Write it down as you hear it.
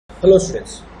Hello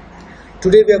students,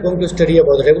 today we are going to study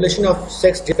about the regulation of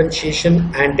sex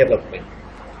differentiation and development.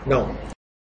 Now,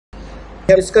 we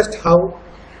have discussed how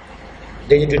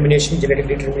there is genetic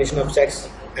determination of sex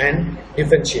and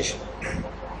differentiation.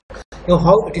 Now,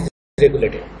 how it is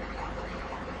regulated.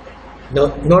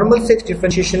 Now, normal sex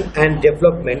differentiation and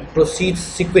development proceeds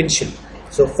sequentially.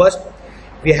 So first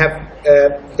we have,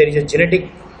 there is a genetic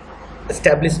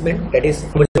establishment, that is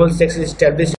chromosomal sex is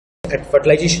established at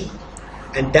fertilization,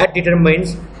 and that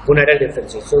determines gonadal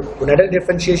differentiation. So gonadal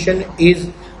differentiation is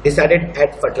decided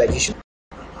at fertilization,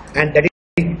 and that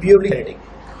is purely genetic.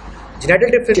 Genital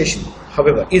differentiation,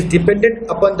 however, is dependent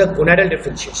upon the gonadal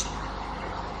differentiation,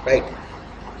 right?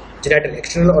 Genital,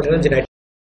 external or genital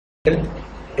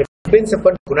depends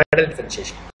upon gonadal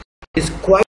differentiation. It is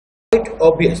quite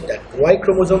obvious that Y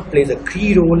chromosome plays a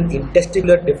key role in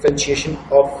testicular differentiation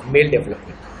of male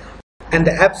development, and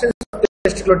the absence of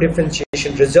testicular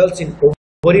differentiation results in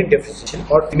ovarian differentiation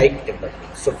or female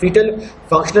development. So fetal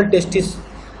functional testis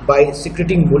by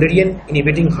secreting Mullerian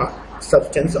inhibiting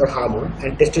substance or hormone,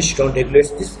 and testosterone regulates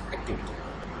this activity.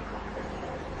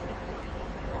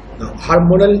 Now,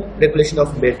 hormonal regulation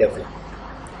of male development.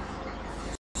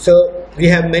 So we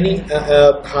have many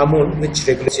hormone which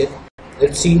regulates it.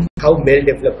 Let's see how male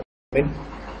development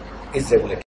is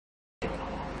regulated.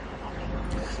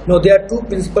 Now, there are two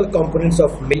principal components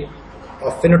of male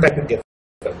phenotypic development.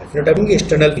 Phenotyping is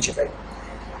external feature, right?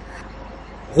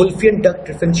 Wolffian duct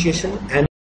differentiation and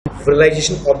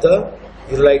virilization of the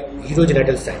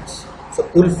urogenital signs. So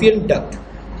Wolffian duct,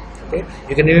 okay,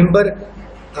 you can remember,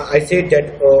 I said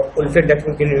that Wolffian duct,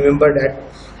 you can remember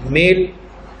that male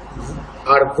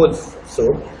are wolf,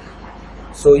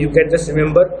 so you can just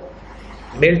remember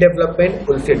male development,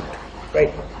 Wolffian,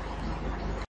 right?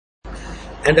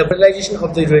 And the virilization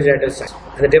of the urogenital signs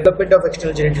and the development of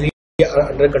external genitalia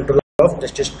are under control of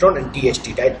testosterone and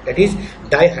DHT, that is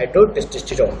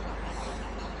dihydrotestosterone.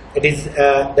 It is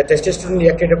the testosterone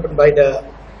reacted upon by the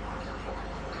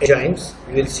enzymes,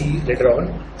 we will see later on,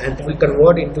 and it will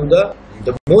convert into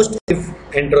the most active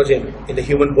androgen in the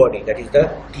human body, that is the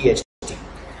DHT.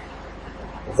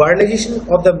 Virilization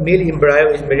of the male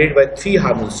embryo is mediated by three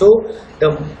hormones. So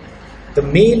the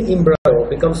male embryo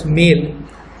becomes male,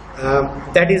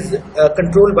 that is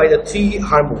controlled by the three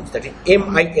hormones, that is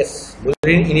MIS,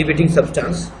 Mullerian inhibiting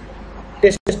substance,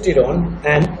 testosterone,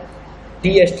 and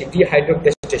DHT,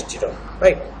 dihydrotestosterone,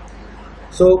 right?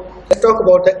 So let's talk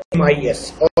about the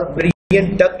MIS, or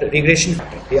Mullerian duct regression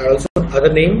factor. They are also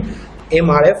other name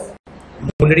MRF,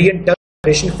 Mullerian duct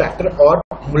regression factor, or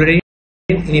Mullerian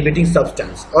inhibiting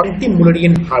substance, or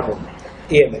anti-Mullerian hormone,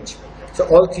 AMH. So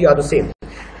all three are the same.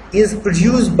 Is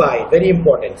produced by, very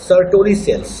important, Sertoli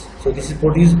cells. So this is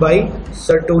produced by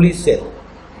Sertoli cell.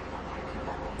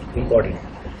 Important.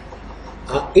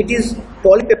 It is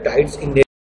polypeptides in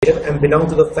nature and belong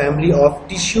to the family of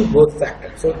tissue growth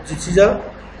factor. So this is a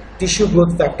tissue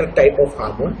growth factor type of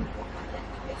hormone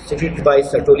secreted by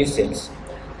Sertoli cells,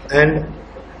 and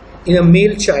in a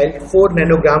male child 4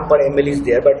 nanogram per ml is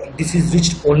there, but this is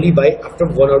reached only by after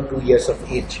 1 or 2 years of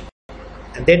age,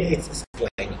 and then it's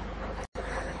declining.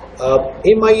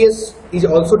 MIS is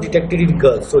also detected in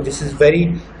girls, so this is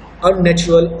very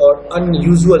unnatural or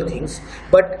unusual things,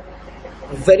 but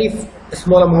very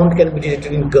small amount can be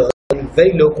detected in girls in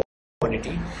very low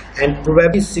quantity, and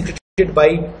probably secreted by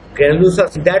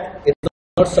granulosa. That is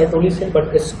not Sertoli cell, but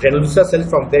it's granulosa cell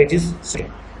from where it is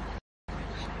secreted.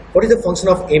 What is the function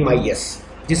of MIS?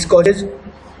 This causes,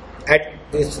 at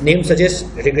its name suggests,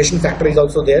 regression factor is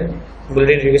also there,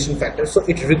 Mullerian regression factor. So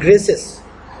it regresses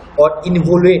or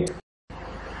involate,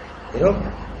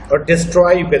 or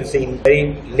destroy, you can say in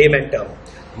very layman term,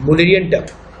 Mullerian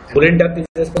duct. Mullerian duct is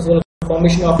responsible for the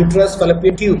formation of uterus,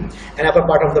 fallopian tube, and upper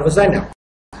part of the vagina.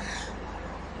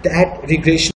 That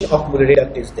regression of Mullerian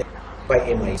duct is there by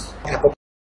MIS,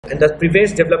 and thus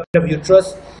prevents development of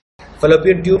uterus,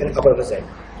 fallopian tube, and upper vagina.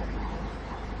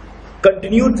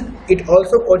 Continued, it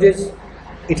also causes,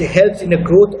 it helps in the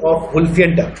growth of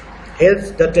Wolffian duct,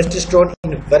 helps the testosterone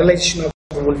in virilization of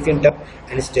the Wolffian duct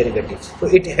and its derivatives. So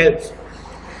it helps.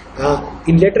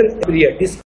 In later period,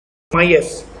 this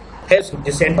MIS helps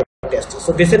descent of testis.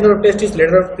 So descent of testis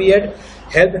later period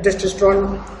help the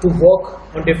testosterone to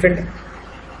work on different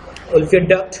Wolffian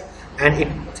duct, and it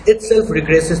itself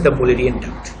regresses the Mullerian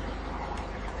duct.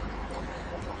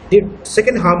 The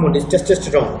second hormone is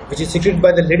testosterone, which is secreted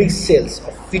by the Leydig cells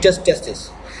of fetus testis,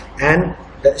 and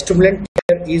the stimulant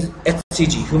here is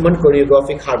HCG, human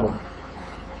choreographic hormone.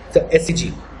 The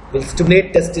HCG will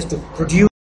stimulate testis to produce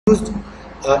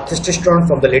testosterone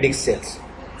from the Leydig cells.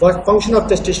 For function of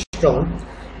testosterone,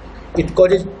 it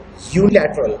causes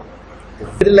unilateral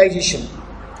virilization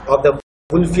of the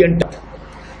Wolffian duct.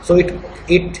 So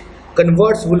it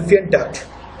converts Wolffian duct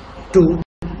to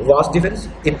vas deferens,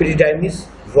 epididymis,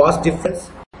 vas deferens,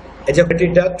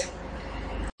 ejaculatory duct,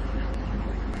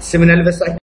 seminal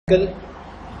vesicle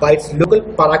by its local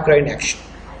paracrine action.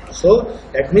 So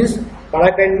that means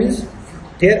paracrine means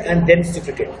there and then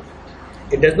secreted.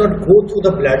 It does not go through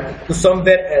the blood to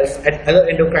somewhere else as other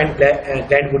endocrine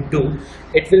gland would do.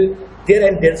 It will there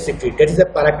and then secrete. That is a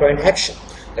paracrine action.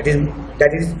 That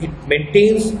is it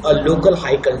maintains a local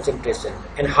high concentration.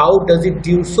 And how does it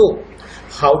do so?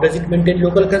 How does it maintain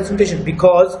local concentration?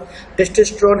 Because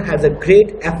testosterone has a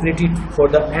great affinity for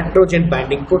the androgen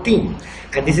binding protein,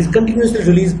 and this is continuously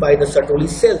released by the Sertoli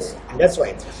cells, and that's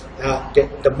why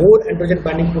the more androgen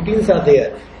binding proteins are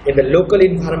there in the local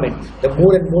environment, the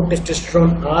more and more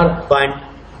testosterone are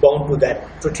bound to that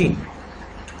protein.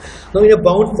 Now, in a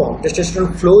bound form,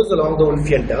 testosterone flows along the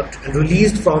Wolffian duct and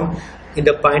released from in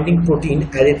the binding protein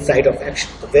at its site of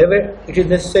action. So wherever it is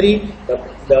necessary,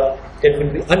 there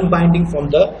will be unbinding from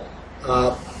the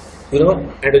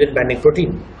androgen binding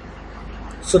protein.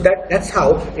 So that's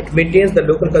how it maintains the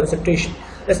local concentration.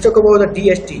 Let's talk about the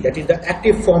DHT, that is the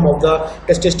active form of the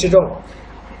testosterone.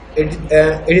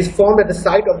 It is formed at the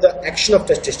site of the action of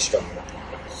testosterone.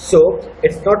 So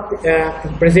it's not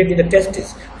present in the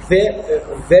testis.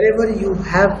 Wherever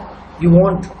you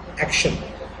want action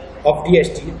of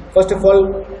DHT, first of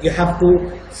all you have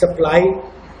to supply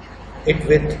it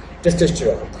with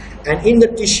testosterone, and in the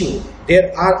tissue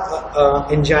there are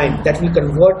enzymes that will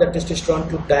convert the testosterone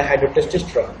to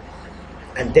dihydrotestosterone,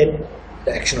 and then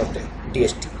the action of the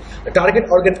DHT. The target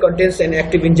organ contains an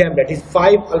active enzyme, that is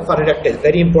 5-alpha reductase,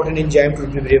 very important enzyme to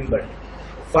be remembered,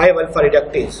 5-alpha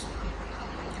reductase,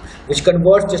 which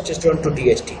converts testosterone to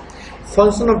DHT.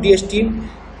 Function of DHT: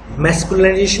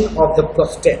 masculinization of the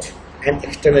prostate and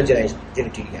external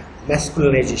genitalia.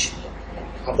 Masculinization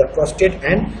of the prostate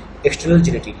and external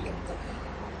genitalia.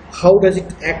 How does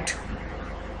it act?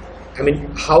 I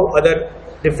mean, how other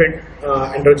different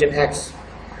androgen acts?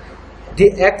 They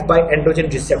act by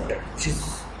androgen receptor, which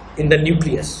is in the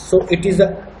nucleus. So it is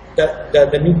the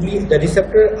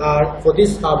receptor are for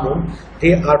this hormone.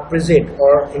 They are present,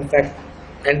 or in fact,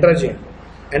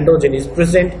 androgen is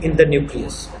present in the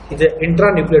nucleus. It's an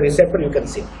intranuclear receptor, you can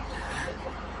see.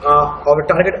 Our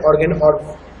target organ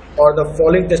or the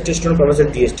following testosterone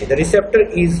chromosomal DHT. The receptor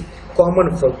is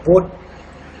common for both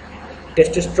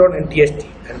testosterone and DHT,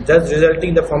 and thus resulting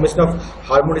in the formation of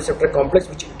hormone receptor complex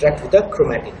which interact with the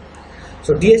chromatin.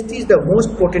 So DHT is the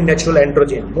most potent natural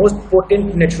androgen,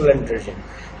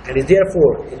 and is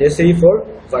therefore necessary for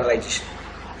virilization.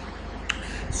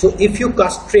 So if you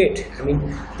castrate, I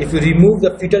mean if you remove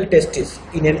the fetal testis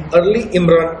in an early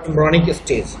embryonic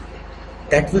stage,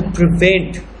 that will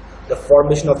prevent the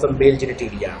formation of the male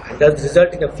genitalia and thus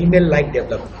result in a female-like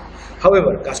development.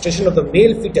 However, castration of the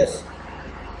male fetus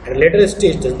at a later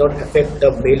stage does not affect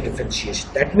the male differentiation.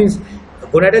 That means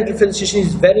gonadal differentiation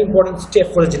is very important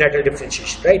step for the genital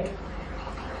differentiation, right?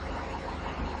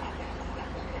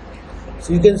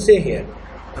 So you can say here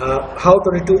how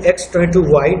 22X,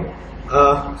 22Y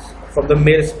from the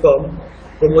male sperm,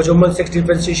 chromosomal sex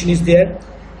differentiation is there.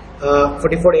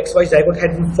 44XY zygote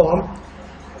had been formed.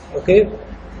 Okay,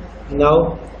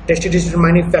 now testis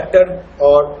determining factor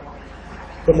or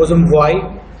chromosome Y,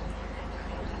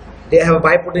 they have a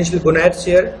bipotential gonads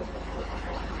here,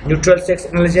 neutral sex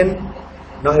antigen.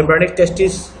 Now embryonic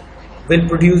testis will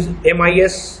produce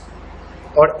MIS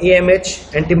or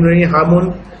AMH, anti-Mullerian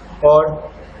hormone or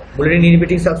Mullerian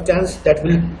inhibiting substance that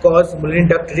will cause Mullerian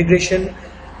duct regression,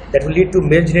 that will lead to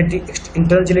male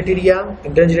internal genitalia.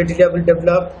 Internal genitalia will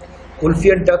develop,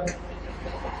 Wolffian duct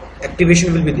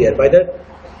activation will be there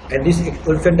and this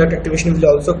Wolffian duct activation will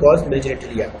also cause male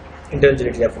genitalia, internal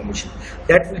genitalia formation.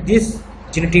 This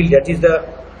genitalia, that is the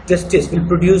testis, will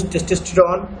produce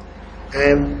testosterone,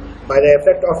 and by the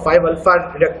effect of 5-alpha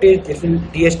reductase, it will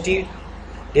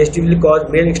DHT will cause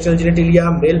male external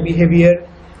genitalia, male behavior,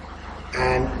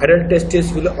 and adult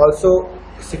testis will also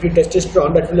secrete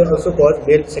testosterone, that will also cause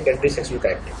male secondary sexual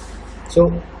character. So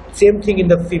same thing in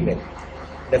the female.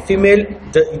 The female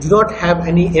do not have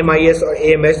any MIS or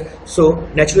AMS, so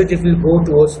naturally it will go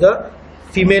towards the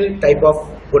female type of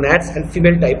gonads and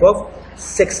female type of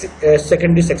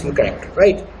secondary sexual character,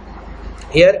 right?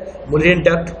 Here Mullerian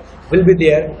duct will be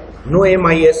there, no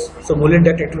MIS, so Mullerian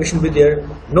duct activation will be there,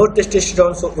 no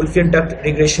testosterone, so Wolffian duct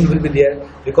regression will be there,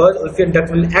 because Wolffian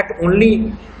duct will act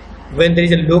only when there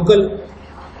is a local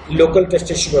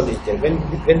testosterone is there.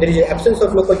 When there is an absence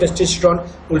of local testosterone,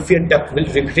 Wolffian duct will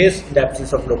regress in the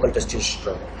absence of local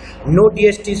testosterone. No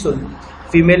DHT, so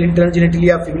female internal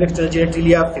genitalia, female external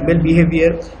genitalia, female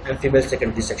behavior, and female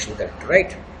secondary sexual character,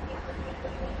 right?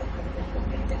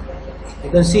 You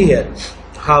can see here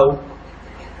how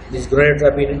this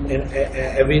gonadotropin and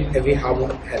every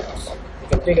hormone helps. You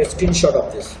can take a screenshot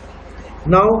of this.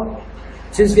 Now,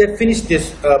 since we have finished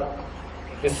this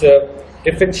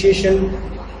differentiation,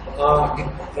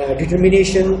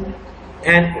 determination,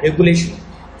 and regulation,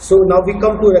 so now we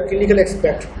come to a clinical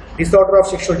aspect, disorder of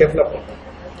sexual development.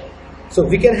 So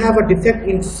we can have a defect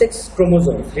in sex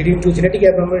chromosomes leading to genetic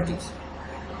abnormalities.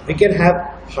 We can have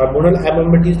hormonal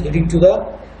abnormalities leading to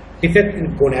the defect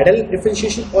in gonadal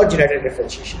differentiation or genital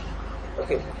differentiation.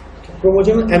 Okay.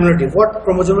 Chromosomal abnormality. What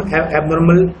chromosomal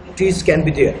abnormalities can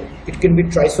be there? It can be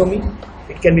trisomy,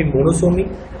 it can be monosomy,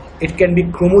 it can be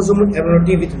chromosomal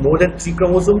abnormality with more than 3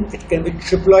 chromosomes, it can be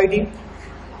triploidy,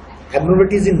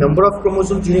 abnormalities in number of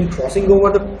chromosomes during crossing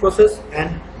over the process,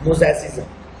 and mosaicism.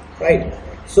 Right.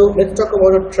 So let's talk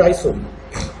about a trisomy.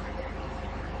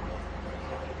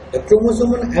 The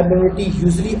chromosomal abnormality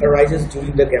usually arises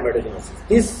during the gametogenesis.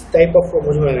 This type of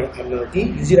chromosomal abnormality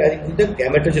usually arises with the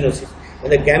gametogenesis,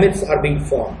 when the gametes are being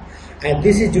formed, and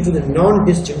this is due to the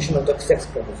non-disjunction of the sex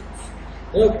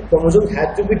chromosomes. Chromosomes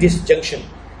have to be disjunction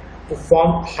to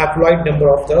form haploid number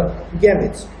of the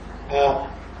gametes,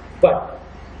 but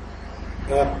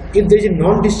if there is a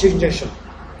non-disjunction,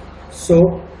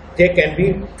 so there can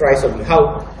be trisomy.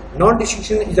 How?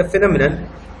 Non-disjunction is a phenomenon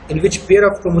in which pair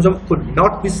of chromosomes could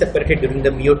not be separated during the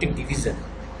meiotic division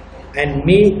and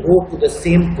may go to the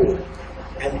same pole,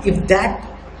 and if that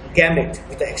gamete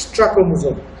with the extra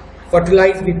chromosome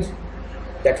fertilize with,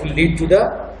 that will lead to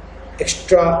the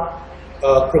extra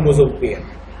chromosome pair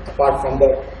apart from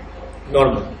the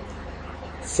normal,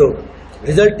 so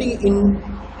resulting in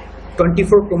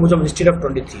 24 chromosomes instead of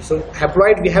 23. So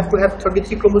haploid, we have to have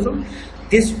 23 chromosomes.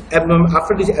 This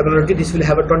after this abnormality, this will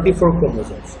have a 24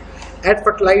 chromosomes. At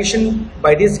fertilization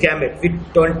by this gamete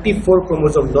with 24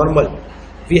 chromosomes normal,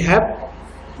 we have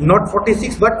not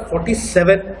 46 but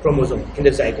 47 chromosomes in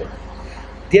the zygote.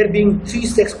 There being 3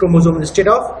 sex chromosomes instead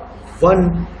of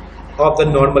 1 of the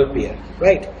normal pair,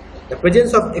 right? The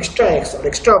presence of extra X or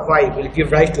extra Y will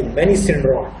give rise to many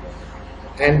syndromes,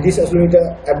 and this associates with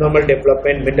the abnormal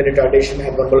development, mental retardation,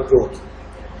 abnormal growth.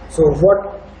 So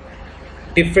what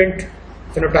different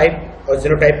phenotype or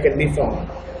genotype can be formed?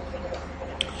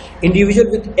 Individual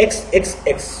with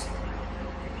XXX.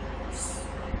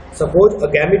 Suppose a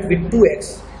gamete with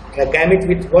 2X and a gamete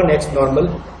with 1X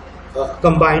normal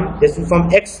combined, this will form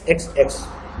XXX.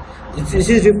 This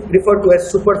is referred to as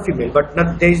super female, but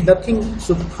there is nothing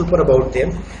super about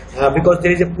them because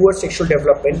there is a poor sexual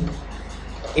development,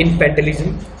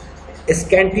 infantilism,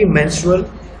 scanty menstrual,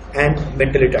 and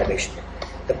mental retardation.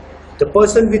 The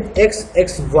person with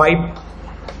XXY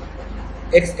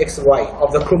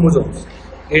of the chromosomes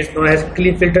is known as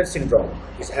Klinefelter syndrome.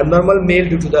 It's abnormal male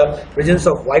due to the presence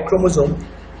of Y chromosome.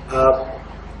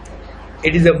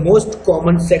 It is the most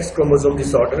common sex chromosome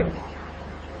disorder.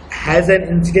 Has an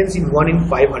incidence in 1 in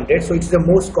 500. So it is the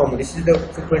most common. This is the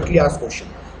frequently asked question.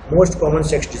 Most common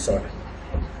sex disorder.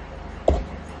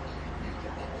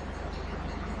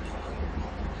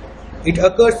 It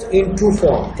occurs in 2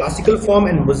 forms, classical form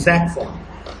and mosaic form.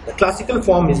 The classical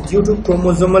form is due to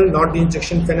chromosomal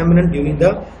non-disjunction phenomenon during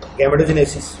the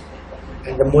gametogenesis,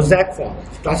 and the mosaic form,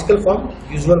 classical form,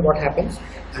 usual what happens,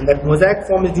 and that mosaic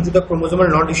form is due to the chromosomal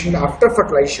non-disjunction after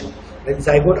fertilization when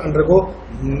zygote undergo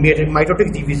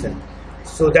mitotic division.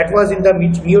 So that was in the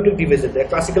meiotic division, the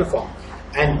classical form,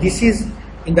 and this is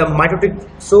in the mitotic.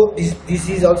 So this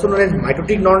is also known as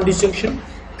mitotic non-disjunction,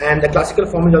 and the classical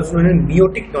form is also known as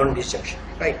meiotic non-disjunction,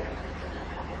 right?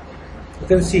 You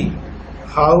can see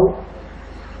how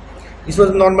this was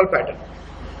a normal pattern.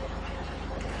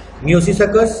 Meiosis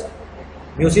occurs,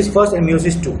 meiosis first and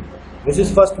meiosis 2.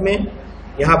 meiosis first में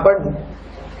यहाँ पर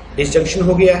disjunction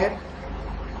हो गया है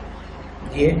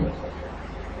ये,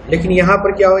 लेकिन यहाँ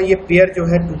पर क्या हुआ, ये पेयर जो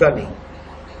है टूटा नहीं.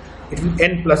 It will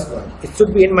n+1. It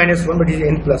should be n-1, but it is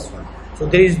n+1. So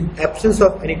there is absence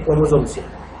of any chromosomes here.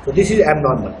 So this is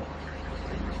abnormal.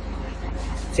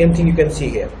 Same thing you can see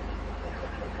here.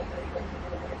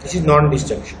 This is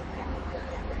non-disjunction.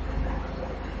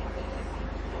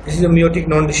 This is a meiotic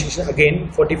non-disjunction. Again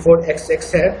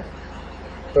 44XX है,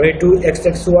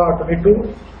 22XX हुआ और 22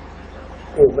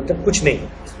 ओ मतलब कुछ नहीं,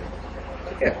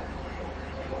 ठीक है,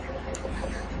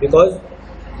 because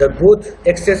the both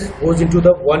XS goes into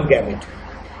the one gamete.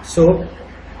 So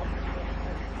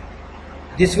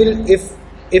this will, if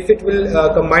it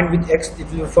will combine with X,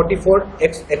 it will be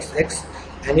 44XXX,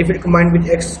 and if it combined with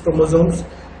X chromosomes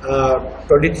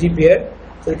 23 pair,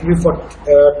 so it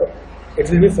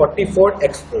will be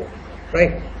 44XO,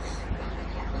 right?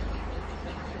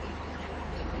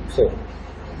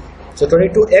 So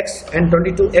 22X and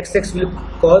 22XX will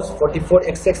cause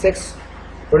 44XXX.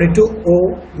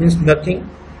 22O means nothing.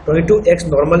 22X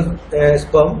normal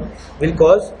sperm will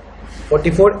cause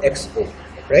 44XO,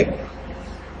 right?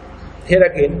 Here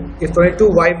again, if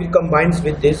 22Y will combines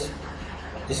with this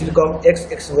will become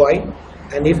XXY,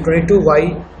 and if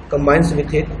 22Y combines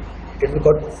with it will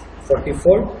cause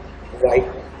 44Y.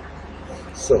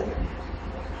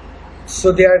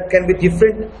 So there can be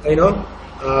different,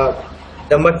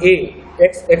 number A,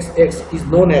 XXX is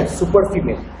known as super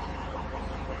female.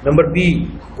 Number B,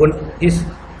 this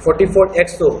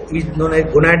 44XO is known as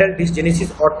gonadal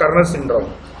dysgenesis or Turner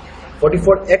syndrome.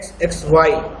 44XXY,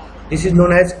 this is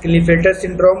known as Klinefelter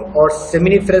syndrome or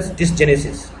seminiferous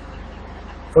dysgenesis.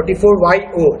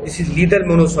 44YO, this is lethal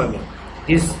monosomy.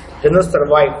 This does not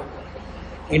survive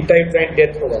intrauterine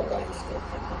death हो जाता है इसका.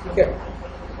 Okay.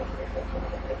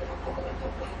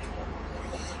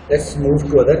 Let's move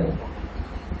to other.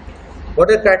 What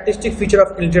is the characteristic feature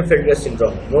of Klinefelter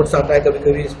syndrome? Notes आता है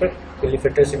कभी-कभी इस पर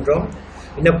Klinefelter syndrome.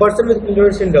 In a person with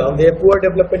Klinefelter syndrome, they have poor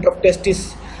development of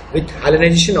testis with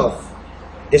hyalinization of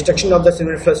destruction of the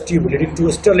seminiferous tubule leading to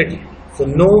sterility. So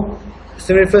no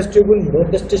seminiferous tubule, no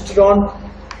testosterone,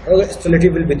 sterility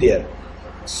will be there.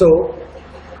 So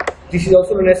this is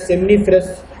also known as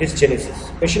seminiferous dysgenesis.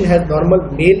 Patient has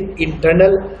normal male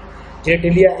internal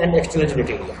genitalia and external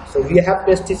genitalia. So we have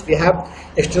testis, we have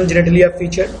external genitalia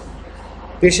feature.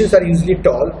 Patients are usually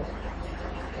tall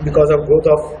because of growth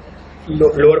of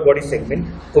lower body segment.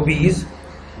 Obese,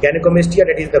 gynecomastia,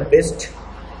 that is the best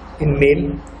in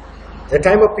male. At the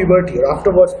time of puberty or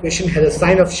afterwards, patient has a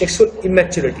sign of sexual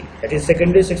immaturity. That is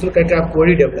secondary sexual character are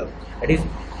poorly developed. That is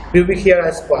pubic hair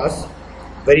are sparse,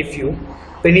 very few.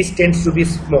 Penis tends to be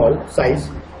small size,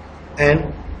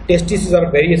 and testes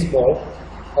are very small,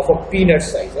 of a peanut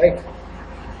size, right?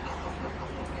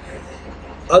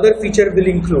 Other feature will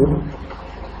include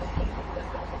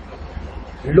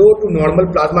low to normal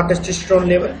plasma testosterone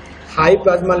level, high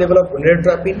plasma level of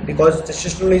gonadotropin because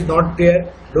testosterone is not there,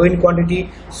 low in quantity,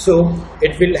 so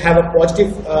it will have a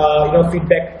positive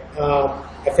feedback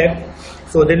effect.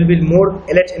 So there will be more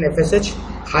LH and FSH,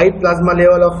 high plasma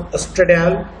level of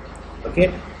estradiol,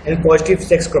 okay, and positive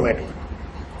sex chromatin.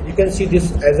 You can see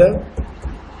this as a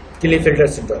Klinefelter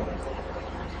syndrome.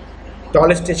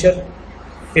 Tall stature,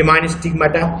 feminine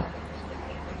stigmata,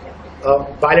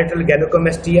 bilateral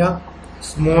gynecomastia,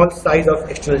 small size of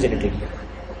external genitalia.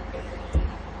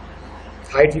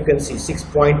 Height you can see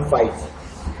 6.5.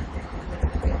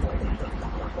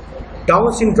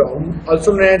 Down syndrome,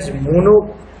 also known as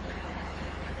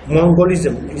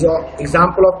monomongolism, is an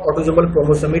example of autosomal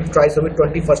chromosomy trisomy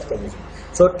 21st chromosome.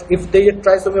 So if there is a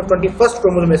trisomy of 21st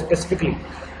chromosome specifically,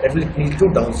 that will lead to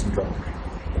Down syndrome.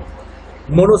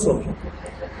 Monosomy.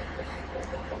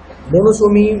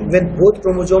 Monosomy, when both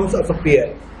chromosomes of a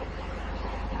pair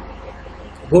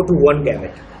go to one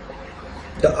gamete.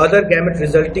 The other gamete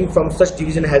resulting from such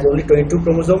division has only 22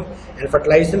 chromosomes, and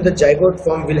fertilization the zygote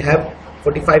form will have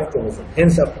 45 chromosomes.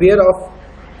 Hence a pair of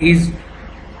is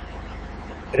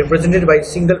represented by a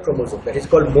single chromosome, that is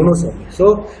called monosomy.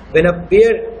 So when a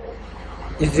pair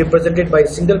is represented by a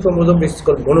single chromosome, it is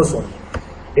called monosomy.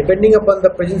 Depending upon the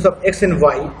presence of X and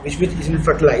Y, which will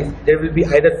fertilize, there will be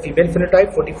either female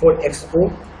phenotype 44XO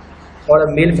or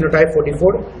a male phenotype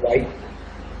 44Y.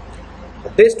 The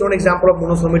best known example of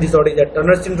monosomy disorder is a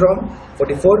Turner syndrome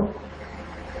 44.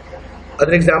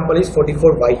 Other example is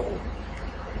 44Y.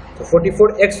 So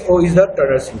 44XO is the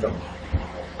Turner syndrome.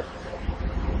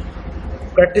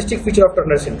 Characteristic feature of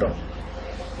Turner syndrome.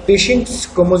 Patient's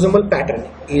chromosomal pattern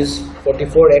is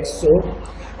 44XO.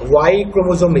 Y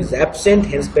chromosome is absent,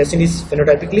 hence patient is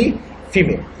phenotypically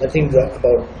female. Nothing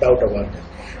about doubt about that.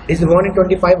 This is 1 in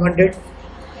 2500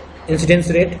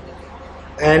 incidence rate,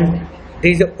 and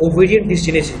there is a ovarian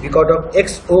dysgenesis because of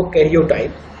XO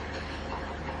karyotype.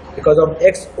 Because of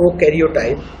XO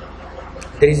karyotype,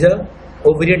 there is a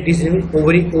ovarian dysgenesis.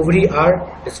 Ovary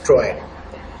are destroyed.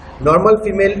 Normal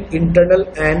female internal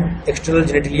and external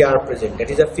genitalia are present. That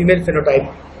is a female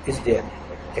phenotype is there.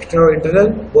 External or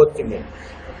internal, both female.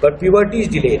 But puberty is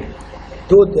delayed.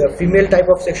 Though the female type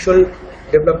of sexual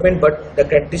development, but the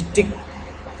characteristic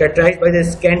characterized by the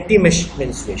scanty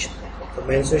menstruation. So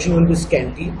menstruation will be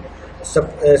scanty.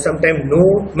 Sometimes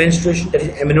no menstruation, that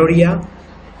is amenorrhea.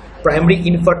 Primary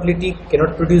infertility,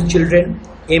 cannot produce children.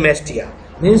 Amastia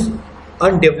means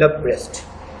undeveloped breast.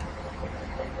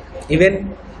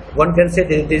 Even one can say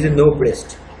there is no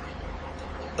breast.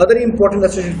 Other important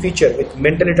associated feature with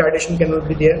mental retardation cannot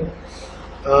be there.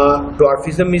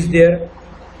 Dwarfism is there.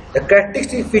 The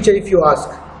characteristic feature, if you ask,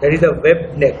 that is the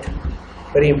webbed neck.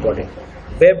 Very important.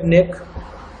 Webbed neck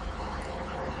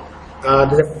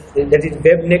that is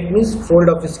web neck, means fold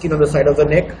of skin on the side of the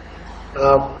neck,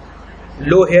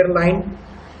 low hairline,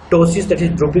 ptosis, that is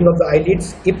drooping of the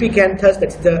eyelids, epicanthus, that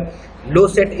is the low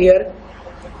set ear,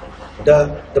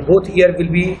 the both ear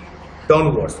will be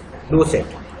downwards, low set.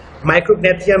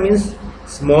 Micrognathia means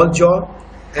small jaw,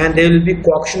 and there will be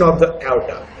coction of the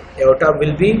aorta. Aorta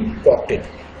will be cocted.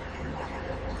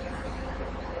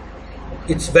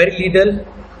 It's very lethal.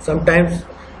 Sometimes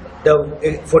the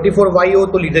 44Y हो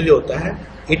तो lethal होता है.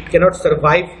 It cannot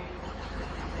survive,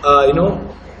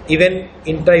 even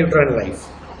intrauterine life.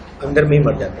 अंदर में ही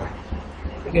मर जाता है.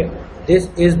 Okay. This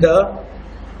is the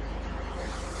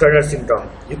Turner syndrome.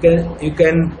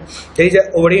 There is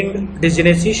a ovarian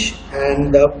dysgenesis,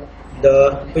 and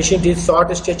the patient is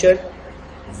short stature,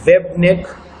 webbed neck,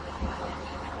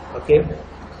 okay,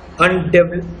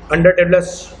 underdeveloped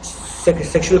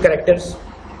sexual characters,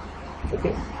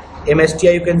 okay,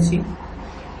 MSTI you can see,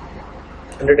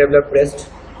 underdeveloped breast,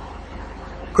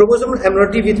 chromosomal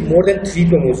abnormality with more than 3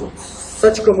 chromosomes.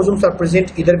 Such chromosomes are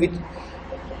present either with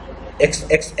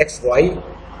XXXY,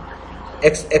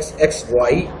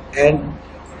 XXXY, and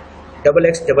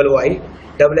XXYY,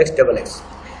 XXX.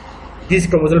 This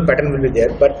chromosomal pattern will be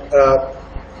there, but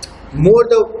more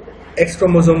the X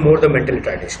chromosome, more the mental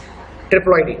retardation.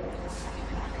 Triploidy.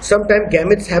 Sometimes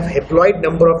gametes have haploid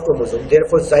number of chromosomes.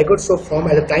 Therefore, zygotes so form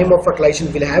at the time of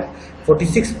fertilization will have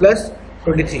 46 plus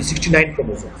 23, 69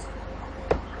 chromosomes.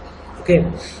 Okay.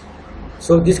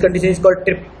 So this condition is called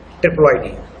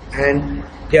triploidy, and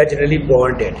they are generally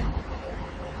born dead.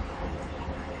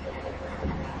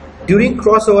 During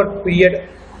crossover period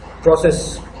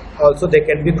process, also there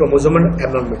can be chromosomal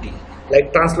abnormality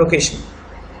like translocation.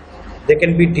 There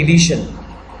can be deletion,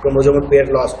 chromosomal pair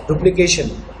loss, duplication,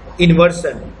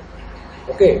 inversion.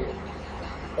 Okay,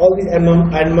 all these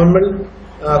abnormal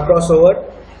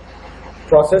crossover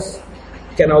process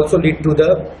can also lead to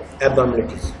the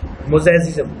abnormalities.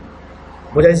 Mosaicism.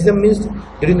 Mosaicism means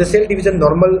during the cell division,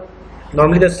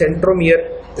 normally the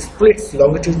centromere splits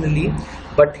longitudinally,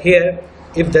 but here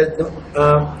if the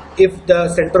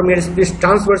centromere splits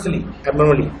transversely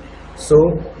abnormally, so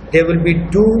there will be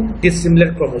 2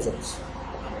 dissimilar chromosomes.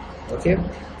 Okay,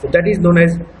 so that is known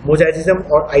as mosaicism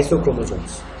or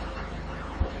isochromosomes.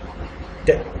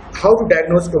 How to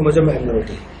diagnose chromosomal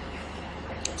abnormality?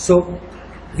 So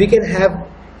we can have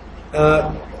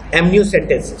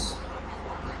amniocentesis.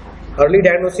 Early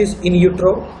diagnosis in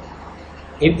utero.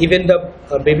 Even the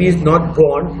baby is not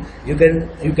born, you can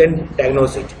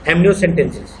diagnose it.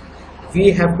 Amniocentesis.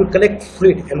 We have to collect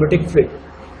fluid, amniotic fluid,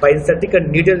 by inserting a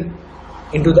needle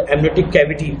into the amniotic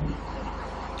cavity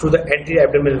through the anterior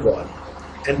abdominal wall,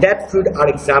 and that fluid are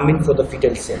examined for the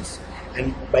fetal cells.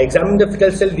 And by examining the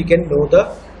fetal cell, we can know the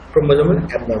chromosomal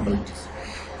abnormalities.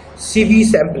 CV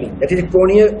sampling, that is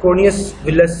chorionic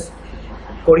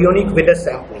villus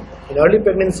sampling. In early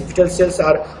pregnancy, fetal cells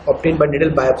are obtained by needle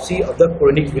biopsy of the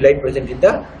chorionic villi present in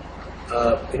the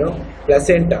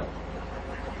placenta.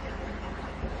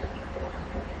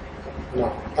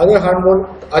 Now, other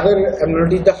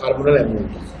abnormalities, the hormonal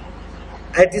abnormalities.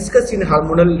 I discussed in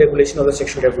hormonal regulation of the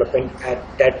sexual development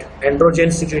that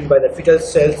androgens secreted by the fetal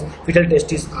cells, fetal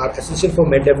testes, are essential for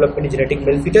male development in genetic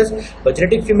male fetus, but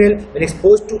genetic female, when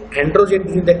exposed to androgen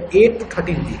during the 8 to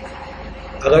 13 week,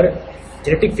 अगर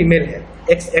genetic female है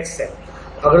XX है,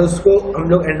 अगर उसको हम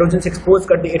लोग androgens expose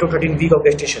कर दें 8 to 13 week of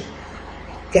gestation,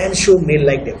 can show male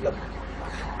like development.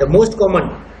 The most common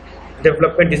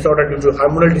development disorder due to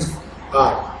hormonal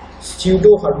are pseudo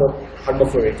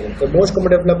hermaphroditism. The most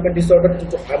common development disorder due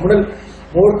to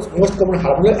most common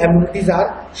hormonal abnormalities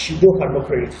are pseudo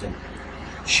hermaphroditism.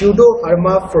 Pseudo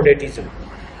hermaphroditism.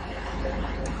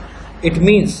 It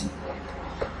means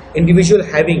individual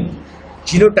having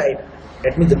genotype,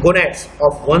 that means the gonads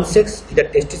of one sex, either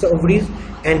testes or ovaries,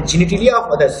 and genitalia of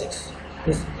other sex.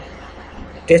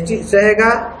 Testis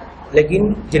रहेगा लेकिन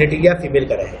genitalia female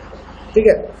का रहेगा, ठीक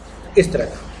है, इस तरह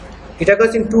का. It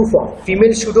occurs in 2 form,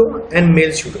 female pseudo and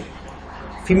mail pseudo.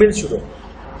 Female pseudo,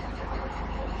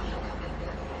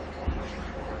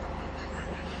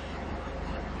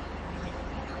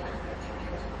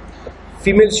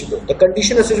 female pseudo. The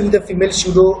condition associated with the female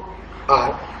pseudo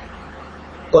are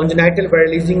congenital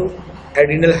paralyzing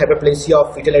adrenal hyperplasia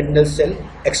of fetal adrenal cell,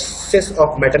 excess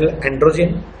of maternal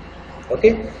androgen.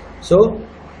 Okay, so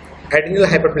adrenal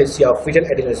hyperplasia of fetal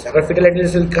adrenal cell. अगर fetal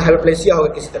adrenal cell का hyperplasia होगा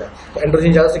किसी तरह तो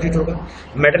androgen ज़्यादा secrete होगा.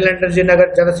 maternal androgen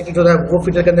अगर ज़्यादा सिक्रीट होता है वो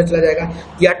fetal के अंदर चला जाएगा.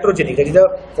 iatrogenic is the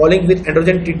following with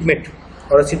androgen treatment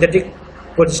or a synthetic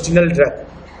progesterone drug.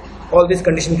 All this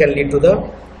condition can lead to the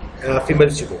female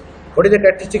pseudo. What is the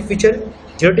characteristic feature?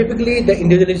 Genotypically, the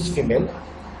individual is female.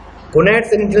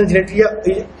 Gonads and internal genitalia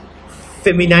is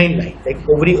feminine line, like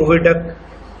ovary, oviduct,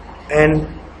 and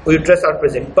uterus are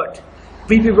present, but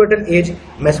pre-pubertal age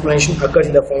masculinization occurs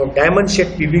in the form of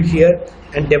diamond-shaped pubic hair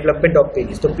and development of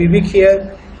penis. So pubic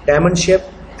hair, diamond shape,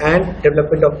 and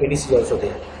development of penis is also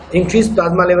there. Increased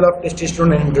plasma level of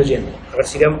testosterone and androgen. अगर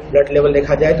serum blood level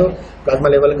देखा जाए तो plasma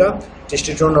level का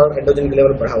testosterone और androgen का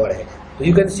level बढ़ा हुआ है. So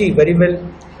you can see very well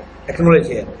acknowledge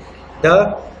here the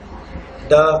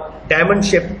diamond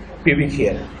shaped pubic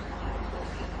hair.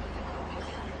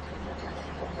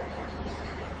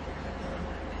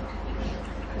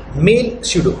 Male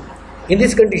pseudo. In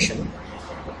this condition,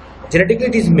 genetically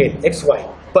it is male XY,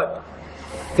 but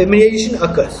feminization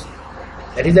occurs.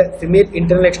 That is the female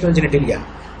internal external genitalia.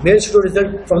 Male pseudo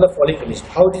result from the following condition.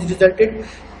 How it is resulted?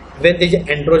 When there is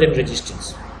androgen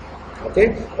resistance.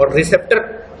 Okay, or receptor,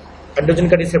 androgen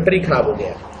का receptor ही खराब हो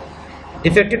गया.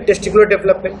 Defective testicular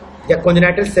development या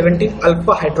congenital 17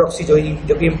 alpha hydroxy जो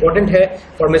कि important है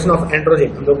formation of androgen.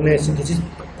 हम लोग ने synthesis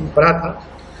पढ़ा था,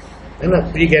 है ना,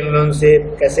 प्रीगेनुलॉन से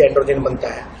कैसे एंड्रोजन बनता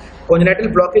है. Congenital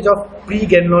blockage of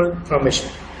प्रीगेनुलॉन formation.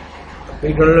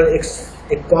 प्रीगेनुलॉन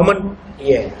एक कॉमन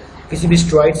ये है किसी भी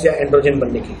स्टेरॉइड्स या एंड्रोजन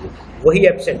बनने के लिए, वही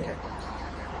एब्सेंट है.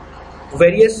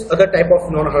 Various other type of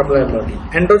non-hormonal abnormality.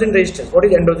 Androgen resistance. What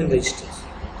is androgen resistance?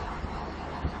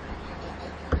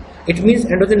 It means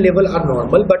androgen level are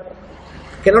normal but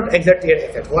cannot exert their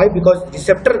effect. Why? Because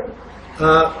receptor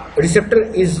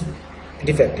is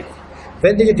defective.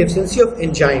 When there is a deficiency of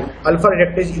enzyme alpha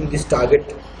reductase in this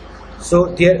target,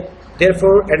 so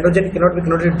therefore androgen cannot be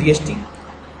converted to DST.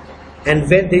 And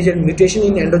when there is a mutation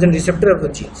in androgen receptor of the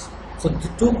genes, so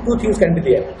two things can be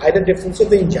there. Either deficiency of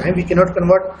the enzyme, we cannot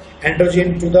convert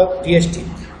androgen to the DST,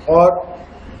 or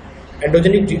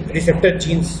androgenic receptor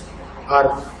genes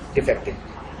are defective.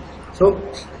 So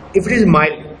if it is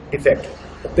mild defect,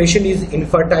 the patient is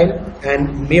infertile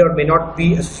and may or may not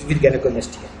be associated with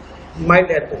gynecomastia. Mild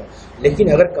है तो, लेकिन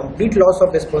अगर complete loss of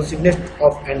responsiveness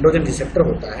of androgen receptor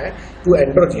होता है to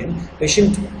androgen,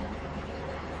 patient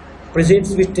presents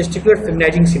with testicular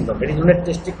feminizing syndrome. That is known as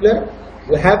testicular.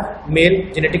 You have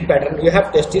male genetic pattern, you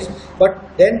have testes, but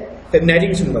then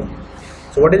feminizing syndrome.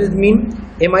 So what does it mean?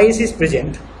 MIS is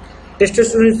present,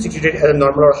 testosterone is secreted at a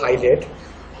normal or high rate.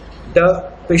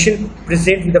 The patient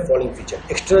presents with the following feature: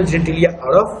 external genitalia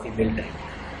are of female type.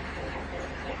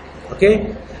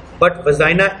 Okay, but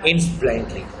vagina ends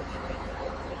blindly.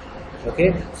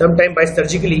 Okay, sometime by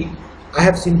surgically, I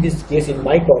have seen this case in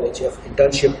my college of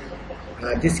internship.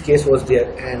 This case was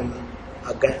there, and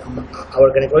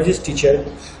our gynecologist teacher,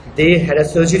 they had a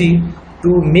surgery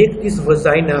to make this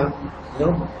vagina,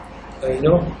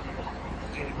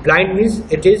 blind means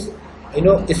it is,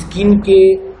 skin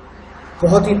के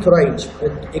बहुत ही थोड़ा inch,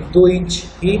 1-2 inch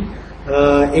ही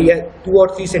या 2 और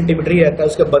 3 centimetre ही रहता है,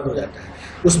 उसका बंद हो जाता है.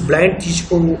 उस ब्लाइंड चीज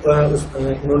को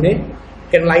उन्होंने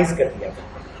कैनलाइज कर दिया,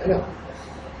 है ना,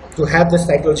 to have the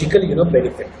psychological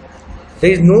benefit.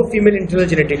 There is no female internal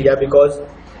genitalia because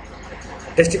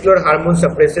testicular hormone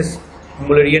suppresses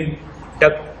Mullerian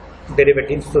duct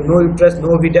derivatives. So no uterus, no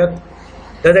oviduct.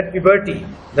 Thus at puberty,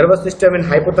 nervous system and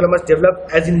hypothalamus develop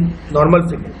as in normal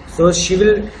female. So she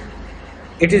will,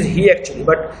 it is he actually,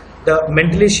 but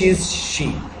mentally she is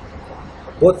she.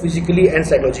 Both physically and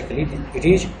psychologically, it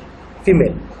is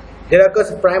female. There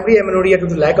occurs primary amenorrhea due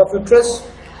to lack of uterus.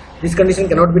 This condition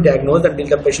cannot be diagnosed until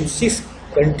the patient seeks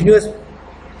continuous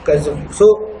consumption. So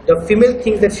the female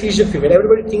thinks that she is a female.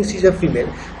 Everybody thinks she is a female,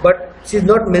 but she is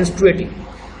not menstruating.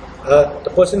 The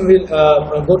person will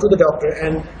go to the doctor,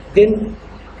 and then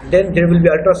there will be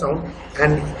ultrasound,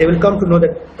 and they will come to know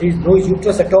that there is no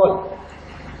uterus at all.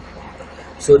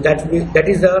 So that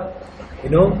is a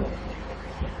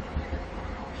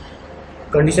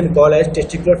condition called as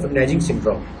testicular feminizing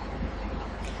syndrome.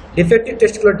 Defective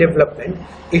testicular development,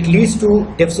 it leads to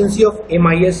deficiency of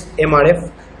MIS, MRF,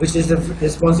 which is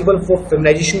responsible for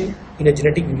feminization in a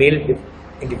genetic male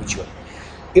individual.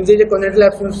 If there is a congenital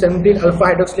absence of 17 alpha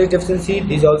hydroxylase deficiency,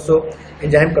 this also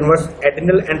enzyme converts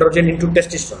adrenal androgen into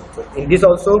testosterone. So in this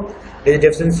also there is a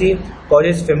deficiency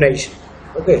causes feminization.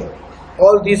 Okay,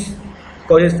 all these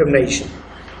causes feminization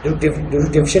due to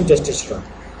deficient testosterone.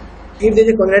 If there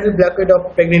is a congenital blockade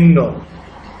of pregnenolone,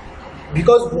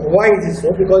 because why is this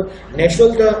so? Because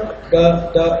natural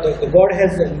the God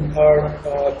has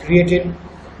created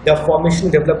the formation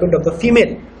development of the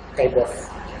female type of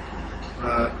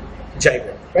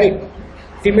zygote, right?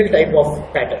 Female type of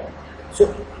pattern. So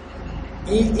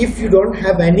if you don't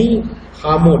have any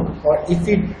hormone, or if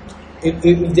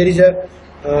there is a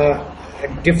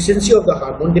deficiency of the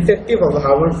hormone, defective of the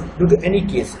hormone due to any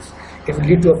cases, it will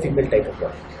lead to a female type of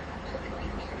body.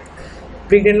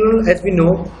 Pregnenolone, as we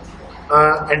know,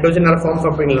 androgen are formed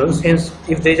from pregnant. Hence,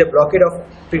 if there is a blockade of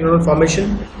pregnant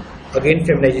formation, again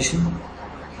feminization.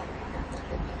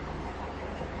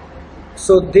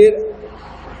 So there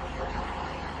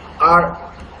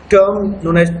are terms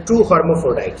known as true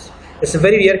hermaphrodites. It's a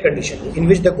very rare condition in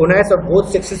which the gonads of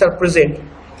both sexes are present,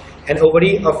 an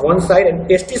ovary of one side and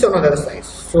testes on the other side.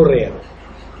 So rare.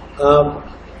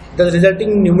 The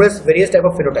resulting numerous various type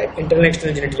of phenotype, internal and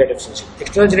external genitalia deficiency.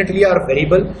 External genitalia are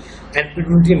variable and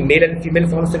predominantly male and female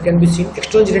forms that can be seen.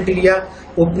 External genitalia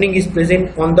opening is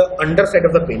present on the underside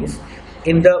of the penis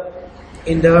in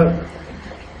the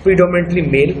predominantly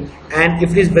male, and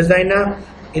if it is vagina,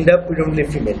 in the predominantly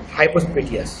female,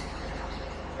 hypospadias.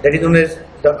 That is known as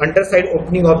the underside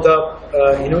opening of the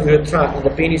urethra in the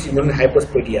penis is known as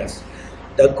hypospadias.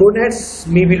 The gonads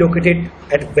may be located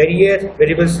at various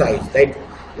variable size, like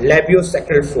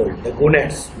labiosacral fold. The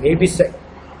gonads may be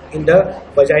in the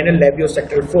vaginal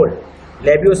labiosacral fold.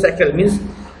 Labiosacral means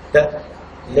the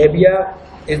labia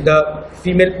is the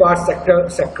female part,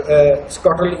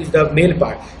 scrotal is the male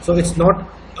part. So it's not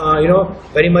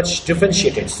very much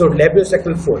differentiated. So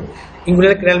labiosacral fold.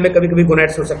 इंगुलर canal में कभी-कभी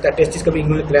gonads हो सकता है, testis कभी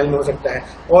इंगुलर canal में हो सकता है,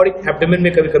 और एब्डोमेन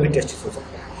में कभी-कभी टेस्टिस हो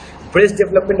सकता है. Breast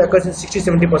development occurs in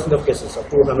 60-70% of cases of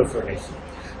true hermaphrodites.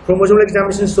 Chromosomal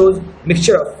examination shows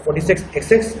mixture of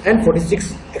 46XX and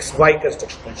 46XY cluster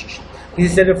differentiation. किसी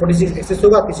सेल में 46XX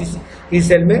होगा, किसी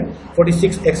सेल में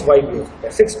 46XY भी हो सकता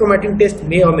है. Sex chromatin test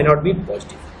may or may not be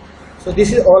positive. So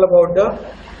this is all about the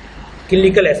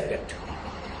clinical aspect.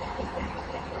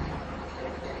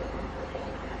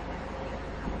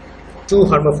 True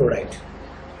hermaphrodite.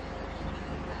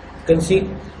 You can see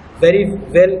very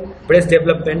well breast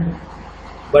development,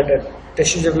 but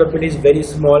testis development is very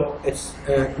small. It's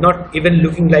not even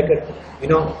looking like a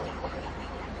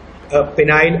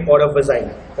penile or a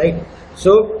vagina, right?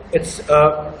 So it's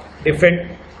a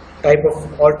different type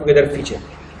of altogether feature.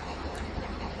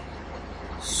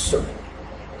 So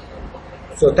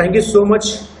thank you so much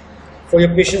for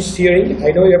your patience hearing.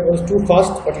 I know it was too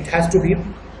fast, but it has to be.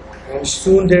 And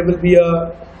soon there will be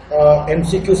a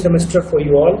MCQ semester for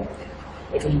you all.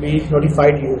 It will be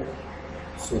notified you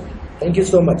soon. Thank you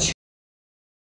so much.